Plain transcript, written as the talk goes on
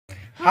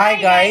Hi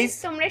guys,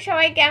 তোমরা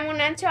সবাই কেমন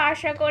আছো?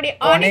 আশা করি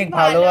অনেক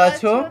ভালো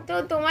আছো। তো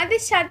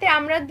তোমাদের সাথে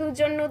আমরা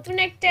দুজন নতুন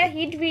একটা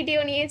হিট ভিডিও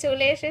নিয়ে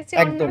চলে এসেছি,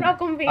 একদম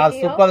অন্যরকম আর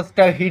ভিডিও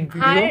সুপারস্টার হিট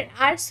ভিডিও।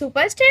 আর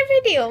সুপারস্টার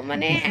ভিডিও,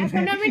 মানে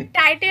এখন আমি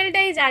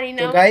টাইটেলটাই জানি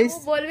না, তো গাইস ও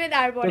বলবে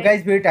তারপরে।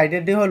 ভিডিও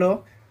টাইটেলটি হলো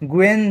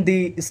গুয়েন দি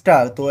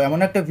স্টার। তো এমন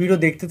একটা ভিডিও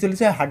দেখতে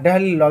চলেছে,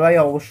 হাড্ডাহাড্ডি লড়াই।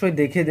 অবশ্যই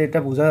দেখে যেটা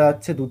বোঝা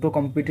যাচ্ছে দুটো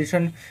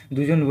কম্পিটিশন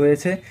দুজন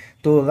রয়েছে।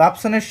 তো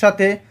রাফসানের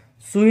সাথে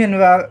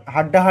সুহেনরা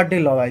হাড্ডাহাড্ডি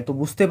লড়াই। তো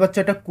বুঝতে পারছো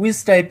একটা কুইজ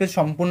টাইপের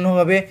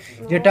সম্পূর্ণভাবে,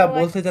 যেটা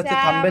বলতে যাচ্ছে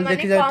থাম্বনেল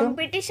দেখে যায় তো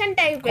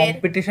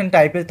কম্পিটিশন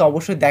টাইপের। তো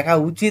অবশ্যই দেখা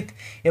উচিত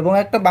এবং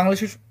একটা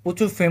বাংলাদেশের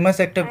প্রচুর ফেমাস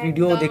একটা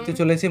ভিডিও দেখতে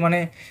চলেছে, মানে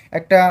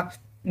একটা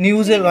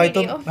নিউজের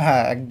হয়তো,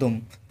 হ্যাঁ একদম।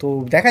 তো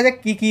দেখা যাক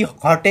কি কি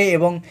ঘটে,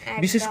 এবং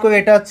বিশেষ করে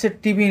এটা হচ্ছে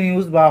টিভি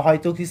নিউজ বা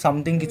হয়তো কি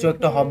সামথিং কিছু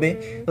একটা হবে।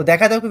 তো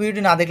দেখা যাক,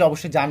 ভিডিওটি না দেখলে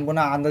অবশ্যই জানবো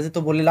না, আন্দাজে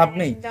তো বলে লাভ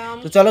নেই।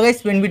 তো চলো গাইস,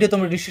 পেন ভিডিও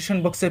তোমরা ডিসক্রিপশন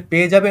বক্সে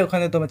পেয়ে যাবে,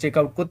 ওখানে তোমরা চেক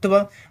আউট করতে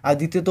পারো। আর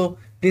দ্বিতীয়ত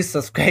প্লিজ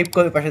সাবস্ক্রাইব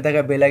করে পাশে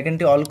থাকা বেল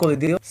আইকনটি অল করে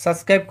দিও।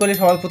 সাবস্ক্রাইব করলে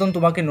সবার প্রথম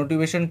তোমাকে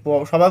নোটিফিকেশন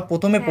সবার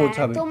প্রথমে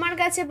পৌঁছাবে, তোমার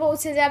কাছে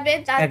পৌঁছে যাবে,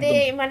 তাতে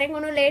মানে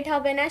কোনো লেট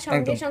হবে না,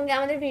 সঙ্গে সঙ্গে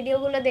আমাদের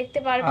ভিডিওগুলো দেখতে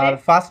পারবে। আর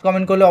ফার্স্ট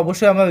কমেন্ট করলে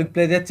অবশ্যই আমরা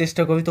রিপ্লাই দেওয়ার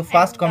চেষ্টা করি, তো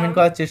ফার্স্ট কমেন্ট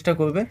করার চেষ্টা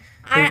করবে।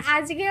 আর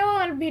আজকেও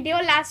ভিডিও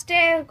লাস্টে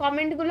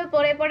কমেন্টগুলো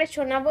পড়ে পড়ে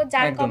শোনাবো,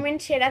 যার কমেন্ট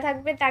সেরা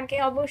থাকবে তাকে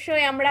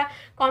অবশ্যই আমরা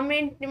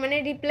কমেন্ট মানে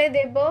রিপ্লাই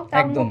দেব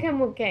তার মুখে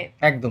মুখে।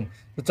 একদম।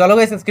 তো চলো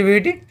গাইস, আজকে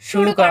ভিডিওটি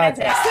শুরু করা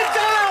যাক।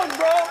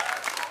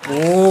 ও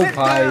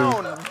ভাই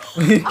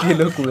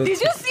কিলো করেছে।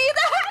 Did you see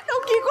that? ও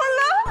কি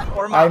করলো?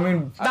 I mean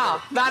না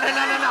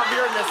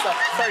weirdness,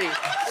 sorry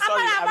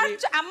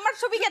আমার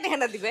ছবি কে দেখে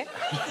না দিবে?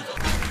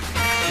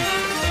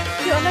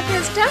 কি হলো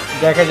কেসটা?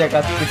 দেখা যাক,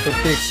 আজকে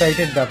সত্যি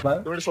এক্সাইটেড ব্যাপার।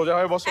 তুমি সোজা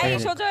হয়ে বসো। এই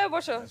সোজা হয়ে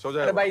বসো। সোজা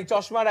আরে ভাই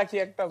চশমা রাখি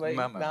একটা ভাই।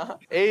 না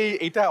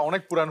এটা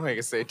অনেক পুরান হয়ে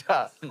গেছে এটা।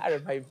 আরে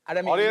ভাই আরে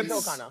আমি Audience, তো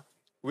খানা।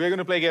 we are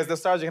going to play guess the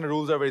star, যেখানে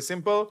rules are very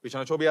simple.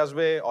 পিছনে ছবি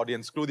আসবে,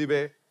 অডিয়েন্স ক্লু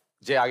দিবে,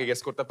 যে আগে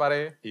গেস করতে পারে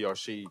he or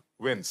she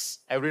wins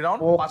every round.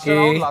 পাঁচটা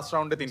রাউন্ড, লাস্ট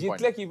রাউন্ডে 3 পয়েন্ট।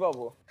 জিতলে কি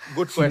পাবো?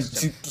 Good question.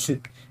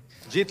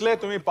 জিতলে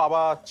তুমি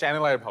পাবা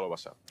চ্যানেল এর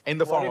ভালোবাসা in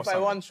the form of If I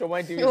something. want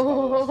সময় TV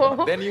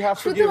Then you have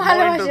to শুধু give more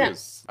ভালোবাসা।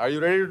 interviews. Are you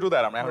ready to do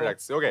that? I'm এখন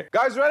রাখছি। Okay,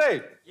 guys ready?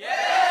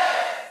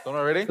 Yes.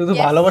 তোমরা ready? শুধু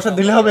ভালোবাসা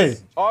দিলে হবে?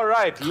 All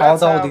right, খাওয়া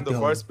let's দাওয়া have দিতে the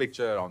হবে। first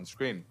picture on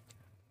screen.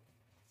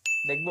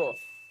 দেখবো।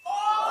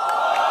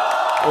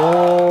 ও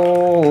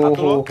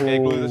আতুলো, কে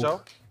ক্লু দিতে চাও?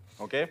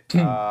 ওকে,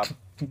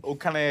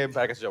 ওখানে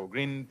ভাইয়ের কাছে যাবো,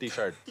 গ্রিন টি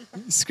শার্ট।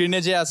 স্ক্রিনে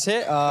যে আছে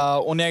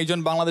উনি একজন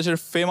বাংলাদেশের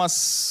ফেমাস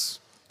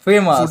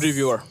ফেমাস ফুড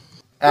রিভিউয়ার।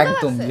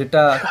 একদম,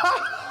 যেটা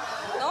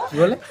কি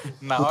বলে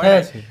না কোথায়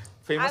আছে?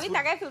 ফেমাস আমি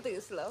তাকায় ফেলতে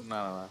গেছিলাম। না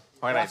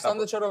হয় নাই। Rafsan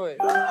the ChotoBhai।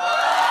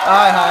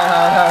 হায় হায়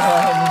হায় হায়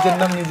হায়, নিজের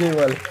নাম নিজেই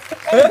বলে।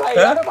 ভাই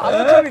আরে ভালো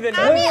ছবি দেন।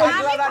 আমি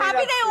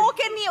ভাবি নাই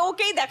ওকে নিয়ে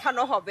ওকেই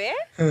দেখানো হবে।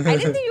 I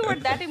didn't think you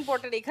were that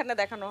important, এখানে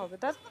দেখানো হবে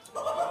তার।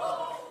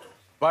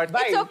 বাট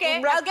ভাই It's okay,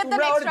 তোমরা I'll get the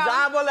next round.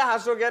 যা বলে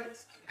হাসো কেন?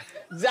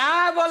 যা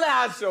বলে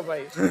হাসো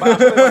ভাই।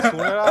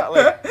 সুনেরা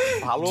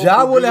ভালো যা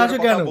বলে হাসো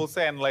কেন? বলছে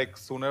এন্ড লাইক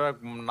সুনেরা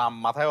নাম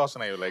মাথায় আসে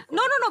নাই লাইক।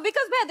 No,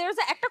 because ভাই there is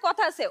একটা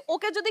কথা আছে,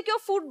 ওকে যদি কেউ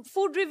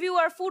ফুড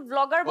রিভিউয়ার ফুড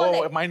ব্লগার বলে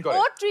mind করে।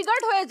 ও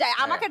ট্রিগার্ড হয়ে যায়,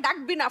 আমাকে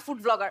ডাকবি না ফুড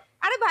ব্লগার।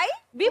 আরে ভাই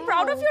be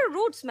proud of your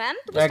roots man,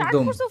 তুমি স্টার্ট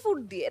একদম। করছো ফুড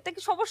দিয়ে, এতে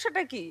কি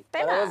সমস্যাটা কি,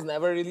 তাই না? I was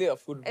never really a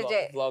food এই যে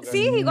blogger.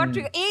 see he got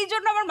triggered, এই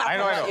জন্য আমার মাথা I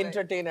know.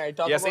 Entertainer, I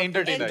talk Yes, about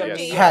entertainer, yes.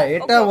 হ্যাঁ,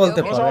 এটা বলতে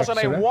কোনো পারো। সমস্যা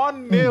নাই।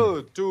 1-0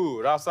 to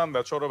Rafsan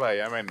the ChotoBhai.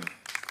 I mean,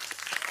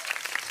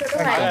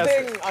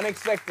 something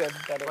unexpected.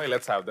 okay,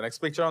 let's have the next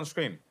picture on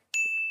screen.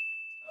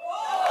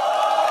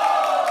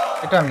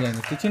 এটা আমি জানি,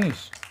 তুই চিনিস?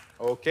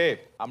 ওকে,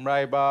 আমরা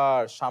এবার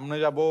সামনে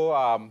যাব।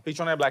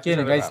 পিছনে ব্ল্যাক কে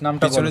গাইস,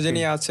 নামটা পিছনে বলো।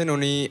 যিনি আছেন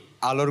উনি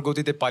আলোর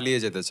গতিতে পালিয়ে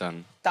যেতে চান।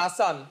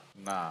 তাসান।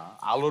 না,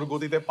 আলোর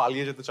গতিতে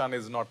পালিয়ে যেতে চান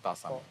ইজ নট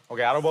তাসান।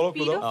 ওকে, আরো বলো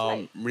ক্লু দাও।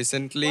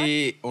 রিসেন্টলি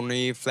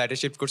উনি ফ্ল্যাটে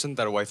শিফট করছেন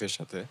তার ওয়াইফের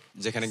সাথে,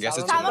 যেখানে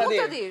গ্যাসের চুলা সালমান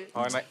মুক্তাদির।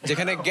 হয় না,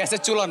 যেখানে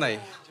গ্যাসের চুলা নাই।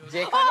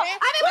 যেখানে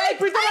এই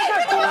পিছনে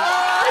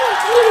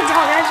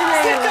ঝগড়া শুরু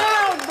হয়ে গেল।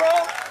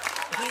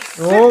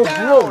 ও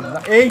ব্রো,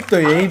 এই তো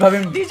এইভাবে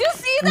Did you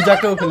see that?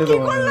 পূজাকেও ফেলে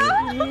দেবো।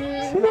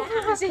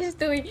 হাসিস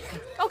তুই।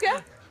 Okay,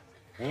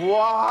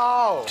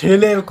 ওয়াও,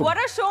 ঠেলে what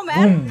a show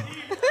man.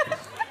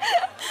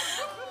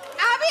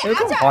 আমি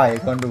এরকম আচ্ছা হয়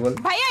গন্ডগোল।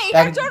 ভাইয়া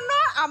এটার জন্য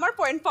আমার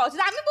পয়েন্ট পাওয়া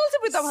উচিত। আমি বলছি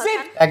প্রীতম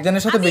হাসান।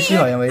 একজনের সাথে বেশি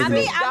হয় আমার এই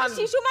আমি যে।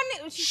 শিশু মানে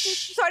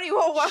সরি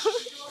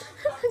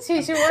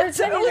শিশু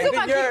বলছে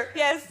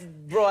ইয়েস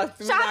bro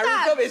তুমি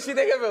নারুতো বেশি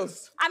দেখে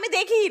ফেলছো। আমি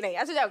দেখিই নাই।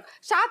 আচ্ছা যাও,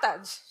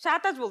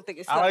 সাতাজ বলতে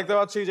গেছি। আমরা দেখতে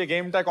পাচ্ছি যে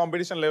গেমটা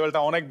কম্পিটিশন লেভেলটা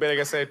অনেক বেড়ে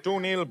গেছে।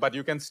 2-0, but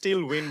you can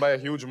still win by a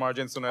huge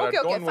margin sooner.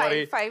 Okay, Don't five,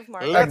 worry. five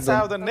mark. Let's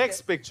have the next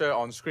picture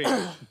on screen.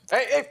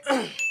 এই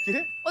কি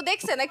রে? ও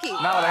দেখছে নাকি?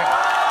 না না,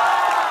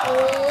 ও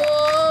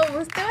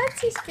বুঝতে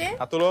পারছিস কে?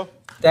 আতুলো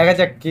দেখা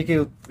যাক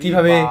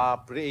কিভাবে।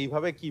 বাপ রে,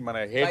 এইভাবে কি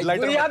মানে ভাই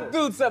হেডলাইটার দুই হাত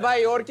তুলছে ভাই,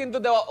 ওর কিন্তু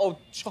দেওয়া ও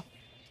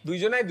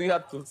দুইজনেই দুই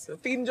হাত তুলছে,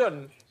 তিনজন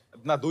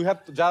না, দুই হাত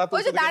যারা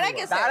ওই যে দাঁড়ায়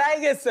গেছে। দাঁড়াই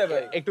গেছে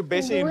ভাই। একটু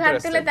বেশি দুই হাত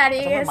ইন্টারেস্ট। তুলে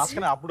দাঁড়িয়ে গেছে।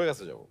 মাঝখানে আপুর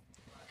কাছে যাব।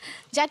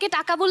 যাকে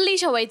টাকা বললেই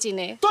সবাই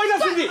চিনে। তুই না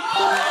চিনি।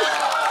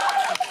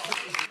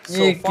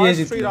 So ये কে first 3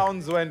 জিতলো?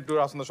 rounds went to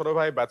Rafsan the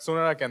ChotoBhai, but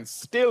Sunera can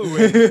still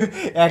win.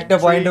 একটা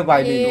পয়েন্টও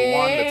পাইনি।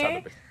 2-1. Let's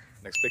have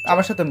the next picture.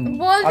 আমার সাথে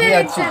বলতে আমি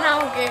দিচ্ছে না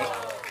ওকে।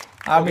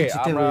 আমি Okay,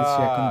 জিতে আমরা রয়েছি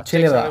এখন check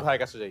ছেলেরা। সাহেবের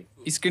ভাইয়ের কাছে যাই।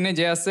 স্ক্রিনে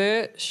যে আছে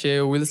সে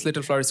Wills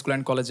little flower school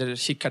and কলেজের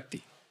শিক্ষার্থী।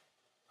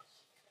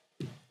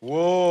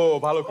 Whoa,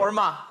 ভালো করে। ওর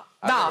মা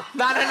না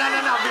না না না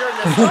না না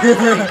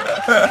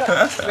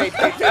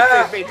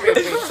wait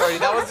sorry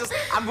that was just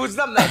আমি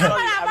বুঝলাম না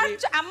sorry আমার আমি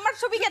আমার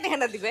ছবি কে দেখে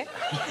না দিবে?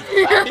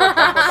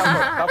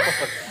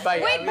 ভাই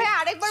ওয়েট ভাই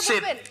আরেকবার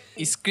বলবেন।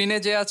 স্ক্রিনে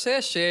যে আছে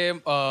সে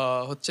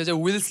হচ্ছে যে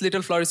Wills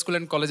little flower school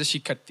and কলেজের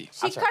শিক্ষার্থী,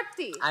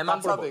 শিক্ষার্থী, আইমান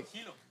সাদিক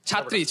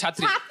ছাত্রী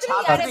ছাত্রী ছাত্রী,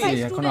 আরে ভাই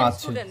এখনো স্টুডেন্ট আছে।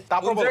 স্টুডেন্ট।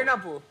 তারপর বলো, না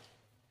আপু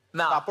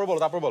না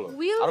তারপর বলো।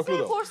 Wheels আরো ক্লু এ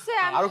দাও। করছে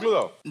আমি- আরো ক্লু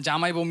দাও।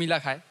 জামাই বউ মিলা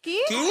খায়, কি?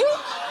 কি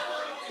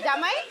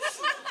জামাই?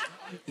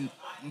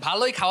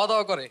 ভালোই খাওয়া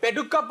দাওয়া করে।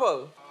 পেটুক কাপল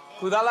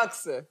ক্ষুধা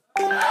লাগছে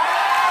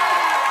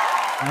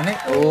মানে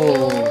ও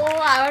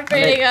আবার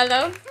পেরে গেল।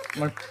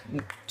 আমার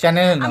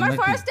চ্যানেলের নাম আমার নাকি?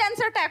 ফার্স্ট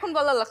অ্যানসারটা এখন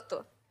বলা লাগতো।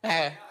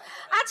 হ্যাঁ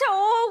আচ্ছা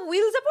ও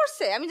উইলসে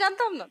পড়ছে আমি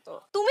জানতাম না তো।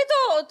 তুমি তো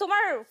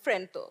তোমার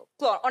ফ্রেন্ড তো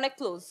অনেক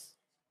close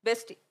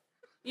বেস্টি।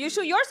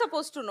 You're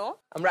supposed to know.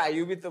 আমরা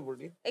আইইউবি তে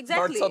পড়ি Exactly.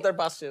 নর্থ সাউথের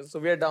পাশে so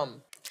we are Dam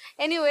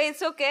Anyway,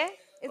 it's okay.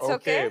 It's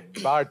okay.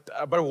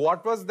 but what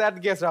was that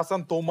guess,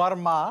 Rafsan? তোমার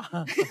মা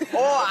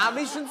ও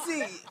আমি শুনছি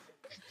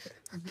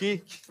কি?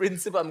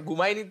 প্রিন্সিপাল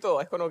ঘুমাইনি তো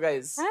এখনো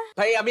গাইস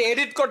ভাই আমি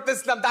এডিট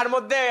করতেছিলাম তার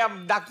মধ্যে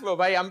ডাকলো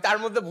ভাই আমি তার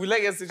মধ্যে ভুলে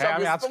গেছি হ্যাঁ, সব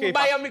আমি কিছু। আজকে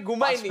ভাই আমি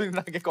ঘুমাইনি 5 মিনিট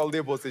আগে কল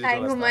দিয়ে বসে তাই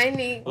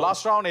ঘুমায়নি।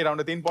 লাস্ট রাউন্ড, এই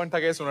রাউন্ডে 3 পয়েন্ট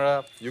থাকে। Sonara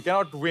you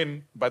cannot win,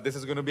 but this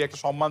is gonna be একটা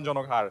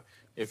সম্মানজনক her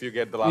if you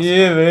get the last.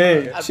 ইয়ে রে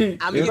ছি,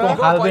 আমি এরকম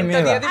কি হারবে পয়েন্টটা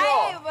মেয়েরা। দিয়ে দিব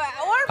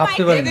ওর ভাবতে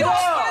মাইকে পারি না। দিও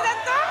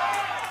তো।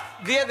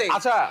 দিয়ে দেই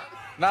আচ্ছা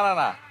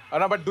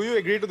না but do you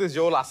agree to this যে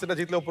ও লাস্টেটা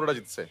জিতলে ও পুরোটা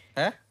জিতছে?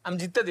 হ্যাঁ আমি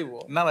জিততে দিব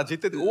না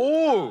জিততে ও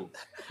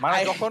মানে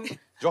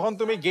যখন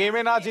তুমি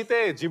গেমে না জিতে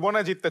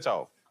জীবনে জিততে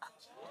চাও।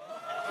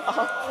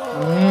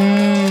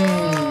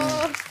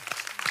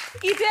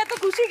 কি যে এত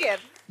খুশি কেন?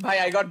 ভাই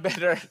I got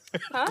better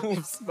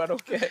moves but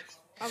ওকে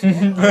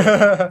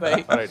ভাই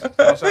রাইট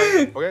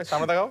ওকে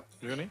সামনে দেখাও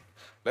দুজনেই।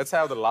 Let's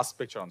have the last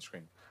picture on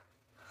screen.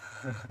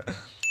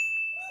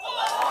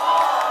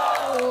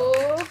 ও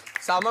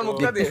সালমান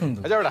মুখটা দেখতে দিয়ে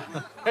সুন্দর। আচ্ছা বেটা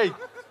এই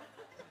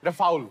এটা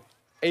ফাউল।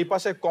 এই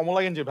পাশে কমলা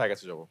গেঞ্জির ভাই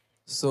কাছে যাবো।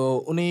 সো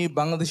উনি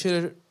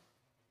বাংলাদেশের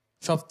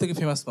সব থেকে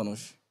ফেমাস মানুষ,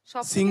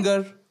 সবথেকে-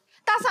 সিঙ্গার।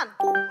 তাসান।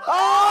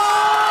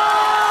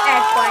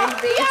 এক পয়েন্ট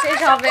পেয়েছে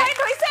সবে। পয়েন্ট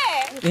হইছে?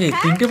 এই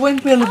 3টে পয়েন্ট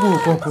পেলো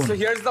কখন? সো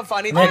হিয়ারস দ্য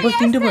ফানি না একবার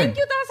 3টে পয়েন্ট। থ্যাংক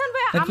ইউ তাসান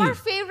ভাই। নাকি? আমার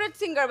favourite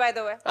singer by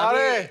the way.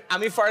 আরে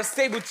আমি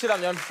ফার্স্টেই বুঝছিলাম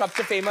যখন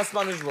সবচেয়ে ফেমাস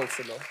মানুষ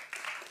বলছিল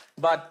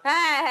বাট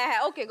হ্যাঁ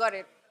ওকে গট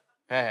ইট।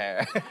 হ্যাঁ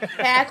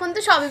হ্যাঁ এখন তো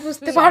সবই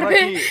বুঝতে আমরা পারবে।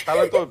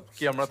 তাহলে তো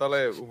কি আমরা তাহলে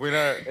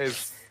winner is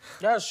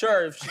yeah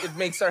sure it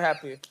makes her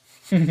happy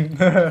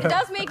It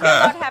does make me a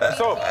lot happy.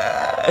 so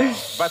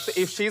but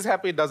if she's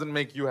happy it doesn't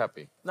make you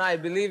happy. no I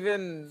believe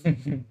in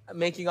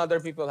making other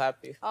people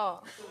happy Oh.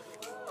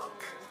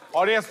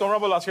 Audience তোমরা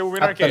বলো আজকে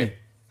winner কে?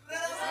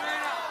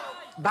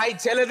 ভাই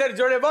ছেলেদের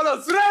জোরে বলো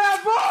সুরাইয়া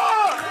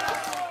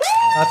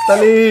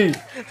হাততালি।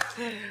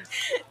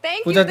 Thank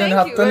you. পূজার জন্য Thank you.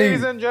 হাততালি।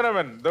 Ladies and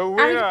gentlemen, the আমি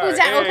winner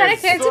পূজা ওখানে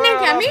is খেলছি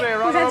নাকি আমি?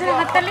 পূজার জন্য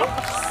হাততালি।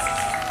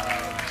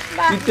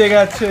 জিতে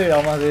গেছে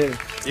আমাদের।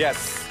 Yes.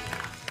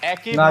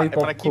 একই নারী মানে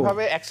পক্ষ।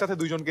 কিভাবে একসাথে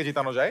দুইজনকে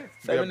জিতানো যায়?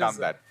 We have done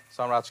that. So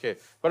আমরা আজকে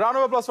but round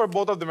of applause for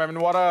both of them. I mean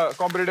what a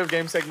competitive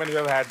game segment we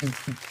have had.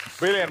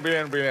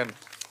 Brilliant.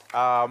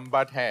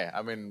 But hey,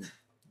 I mean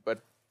but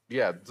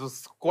yeah, this is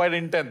quite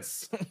intense.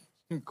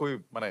 খুবই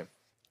মানে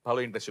ভালো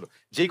interest ছিল।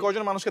 যেই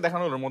কয়জন মানুষকে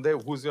দেখানো হলোর মধ্যে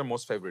who is your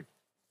most favorite?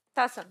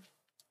 Tahsan.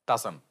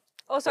 Tahsan.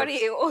 O sorry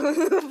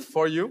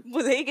For you?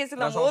 বুঝেই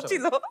গেছিলাম ও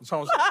ছিল।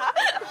 সমস্যা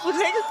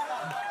বুঝে গেছি।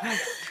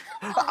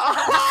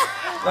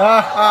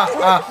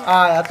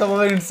 এত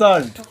বড়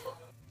ইনসাল্ট।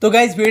 তো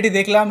গাইস ভিডিওটি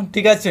দেখলাম,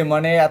 ঠিক আছে,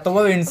 মানে এত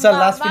বড় ইনসাল্ট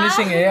লাস্ট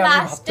ফিনিশিং এ আমি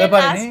ভাবতে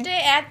পারিনি। লাস্টে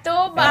এত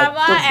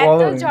বাবা এত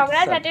বড় এত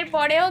ঝগড়া insult। ঝাটের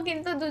পরেও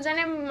কিন্তু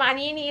দুজনে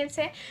মানিয়ে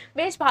নিয়েছে,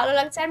 বেশ ভালো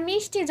লাগছে। আর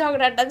মিষ্টি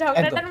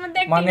ঝগড়াটার মধ্যে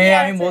একটা মানে ইয়ে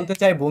আমি আছে। বলতে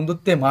চাই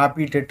বন্ধুত্বে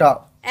মারপিট এটা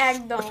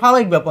একদম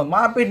স্বাভাবিক ব্যাপার।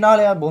 মারপিট না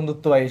হলে আর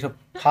বন্ধুত্ব ভাই এসব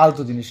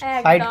ফালতু জিনিস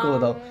একদম। সাইড করে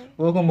দাও।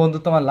 ওরকম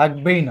বন্ধুত্ব আমার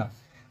লাগবেই না।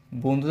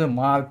 বন্ধুদের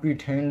মারপিট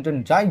হেন টেন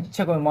যা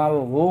ইচ্ছা করে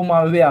মারবো, ও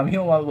মারবে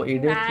আমিও মারবো,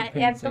 এদের না,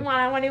 এত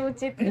মারামারি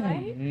উচিত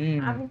নয়।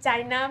 আমি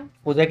চাই না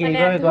পূজাকে মানে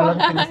এইভাবে এত গলা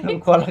মারামারি।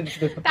 গলা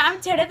তা আমি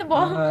ছেড়ে দেবো।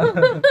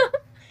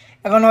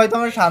 এখন হয়তো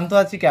আমরা শান্ত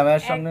আছি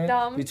ক্যামেরার সামনে,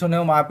 একদম।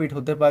 পিছনেও মারপিট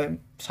হতে পারে,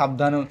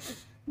 সাবধানে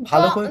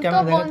ভালো করে তো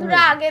ক্যামেরা দেখাতে বন্ধুরা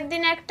হবে। আগের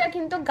দিন একটা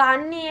কিন্তু গান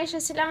নিয়ে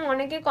এসেছিলাম,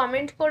 অনেকে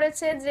কমেন্ট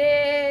করেছে যে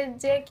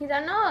যে কি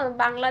জানো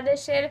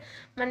বাংলাদেশের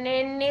মানে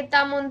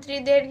নেতা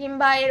মন্ত্রীদের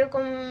কিংবা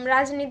এরকম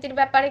রাজনীতির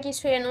ব্যাপারে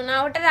কিছু এনো না,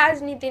 ওটা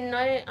রাজনীতির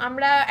নয়,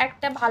 আমরা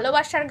একটা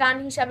ভালোবাসার গান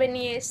হিসাবে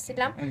নিয়ে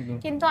এসেছিলাম। একদম।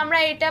 কিন্তু আমরা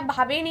এটা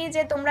ভাবিনি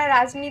যে তোমরা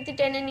রাজনীতি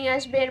টেনে নিয়ে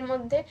আসবে এর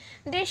মধ্যে।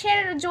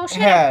 দেশের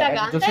জোশের হ্যাঁ একটা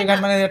গান, দেশের তাই গান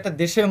না? মানে একটা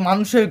দেশের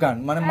মানুষের গান,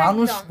 মানে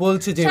মানুষ একদম।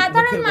 বলছে যে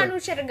সাধারণ মুখের কথা।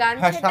 মানুষের গান,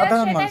 হ্যাঁ, সেটা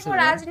সাধারণ সেটা মানুষের কোনো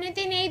গান।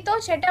 রাজনীতি নেই তো,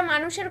 সেটা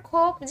মানুষের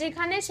ক্ষোভ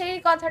যেখানে সেই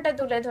কথাটা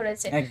তুলে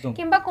ধরেছে। একদম।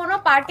 কিংবা কোনো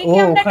ও পার্টিকে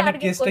আমরা ওখানে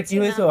টার্গেট কেসটা কি করছি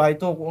না। হয়েছে,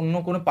 হয়তো অন্য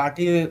কোনো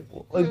পার্টি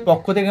ওই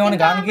পক্ষ থেকে মানে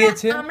কিন্তু গান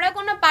গেয়েছে। আমরা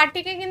কোনো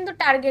পার্টিকে কিন্তু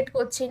টার্গেট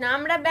করছি না,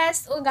 আমরা ব্যাস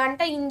ওই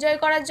গানটা এনজয়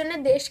করার জন্য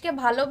দেশকে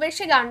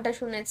ভালোবেসে গানটা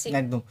শুনেছি।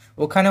 একদম।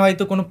 ওখানে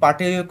হয়তো কোনো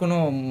পার্টির কোনো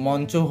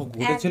মঞ্চ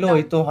ঘটেছিল, একদম।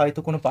 হয়তো হয়তো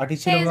কোনো পার্টি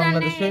ছিল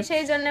বাংলাদেশে,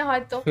 সেই জন্য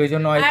হয়তো। সেই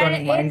জন্য হয়তো আর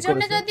অনেক এর মাইন্ড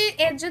জন্য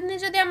করেছে।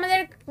 যদি আমাদের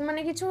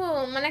মানে কিছু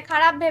মানে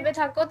খারাপ ভেবে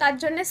থাকো, তার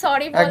জন্য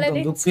সরি বলে একদম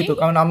দিচ্ছি। দুঃখিত,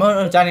 কারণ আমরা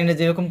জানি না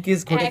যে এরকম কেস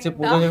ঘটেছে, একদম।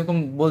 পূজা যেরকম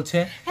বলছে।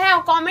 হ্যাঁ,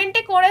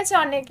 কমেন্টে করেছে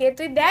অনেকে,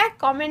 তুই দেখ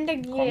কমেন্টে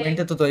গিয়ে।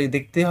 কমেন্টে তো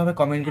দেখতেই হবে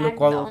কমেন্টগুলো,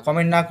 একদম।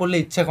 কমেন্ট না করলে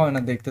ইচ্ছা করে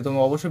না দেখতে, তুমি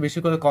অবশ্যই বেশি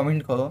করে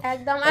কমেন্ট করো।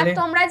 একদম। আর তাহলে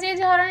তোমরা যে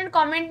ধরনের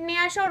কমেন্ট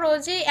নিয়ে আসো,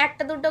 রোজই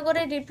একটা দুটো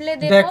করে রিপ্লাই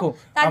দেবো, দেখো,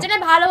 তার জন্য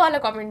ভালো ভালো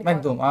কমেন্ট করো।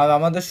 একদম। আর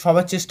আমাদের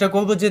সবার চেষ্টা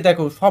করবো যে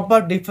দেখো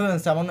সবার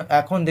ডিফারেন্স, এমন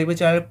এখন দেখবে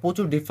চ্যানেলে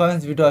প্রচুর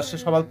ডিফারেন্স ভিডিও আসছে,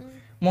 সবার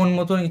মন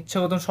মতন ইচ্ছা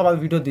মতন সবার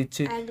ভিডিও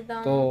দিচ্ছি,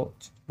 একদম। তো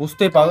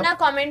বুঝতেই পারো। তোমরা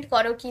কমেন্ট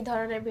করো কি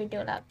ধরনের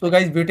ভিডিও লাগবে। তো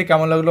গাইস ভিডিওটি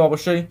কেমন লাগলো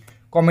অবশ্যই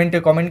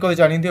কমেন্ট করে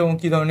জানিয়ে দিও, এবং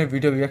কি ধরনের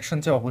ভিডিও রিয়াকশন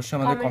চাই অবশ্যই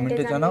আমাদের Comment-এ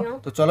কমেন্টে জানাও।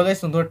 জানিও। তো চলো গাইস,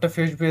 নতুন একটা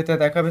ফ্রেশ ভিডিওতে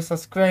দেখাবে,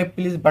 সাবস্ক্রাইব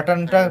প্লিজ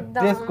বাটনটা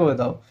একদম। প্রেস করে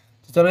দাও।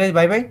 তো চলো guys,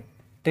 bye bye,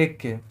 take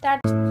care.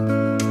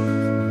 Tata.